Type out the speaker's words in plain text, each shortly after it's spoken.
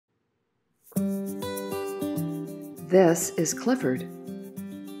This is Clifford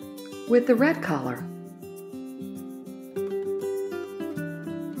with the red collar.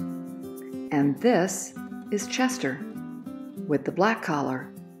 And this is Chester with the black collar.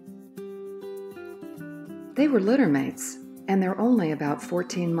 They were litter mates, and they're only about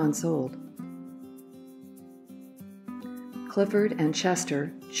 14 months old. Clifford and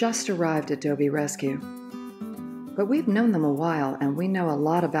Chester just arrived at Dobie Rescue, but we've known them a while and we know a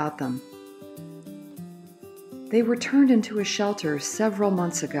lot about them. They were turned into a shelter several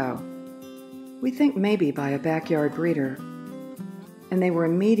months ago, we think maybe by a backyard breeder, and they were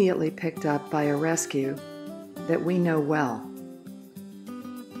immediately picked up by a rescue that we know well.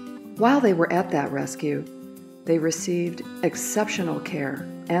 While they were at that rescue, they received exceptional care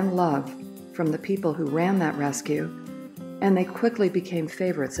and love from the people who ran that rescue, and they quickly became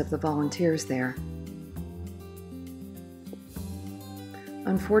favorites of the volunteers there.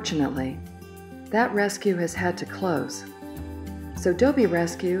 Unfortunately, that rescue has had to close, so Dobie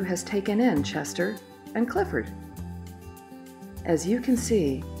Rescue has taken in Chester and Clifford. As you can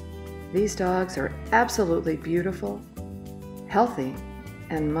see, these dogs are absolutely beautiful, healthy,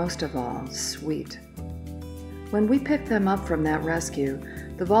 and most of all, sweet. When we picked them up from that rescue,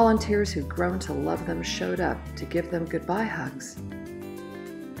 the volunteers who'd grown to love them showed up to give them goodbye hugs.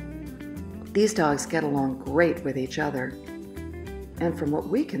 These dogs get along great with each other, and from what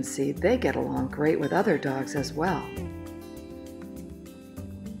we can see, they get along great with other dogs as well.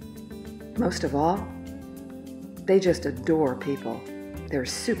 Most of all, they just adore people. They're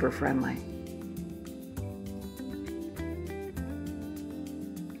super friendly.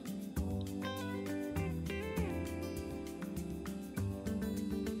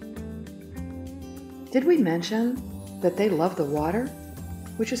 Did we mention that they love the water,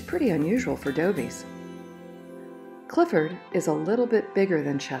 which is pretty unusual for Dobies? Clifford is a little bit bigger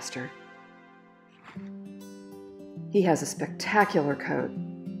than Chester. He has a spectacular coat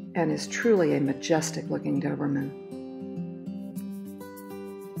and is truly a majestic-looking Doberman.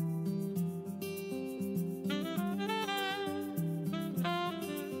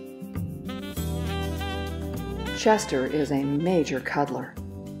 Chester is a major cuddler.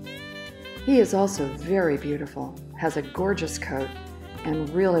 He is also very beautiful, has a gorgeous coat, and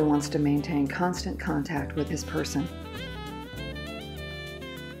really wants to maintain constant contact with his person.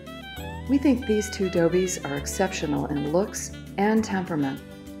 We think these two Dobies are exceptional in looks and temperament.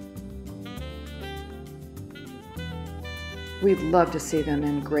 We'd love to see them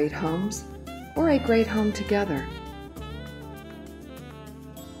in great homes or a great home together.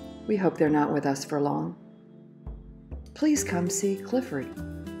 We hope they're not with us for long. Please come see Clifford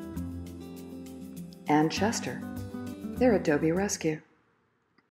and Chester. They're at Dobie Rescue.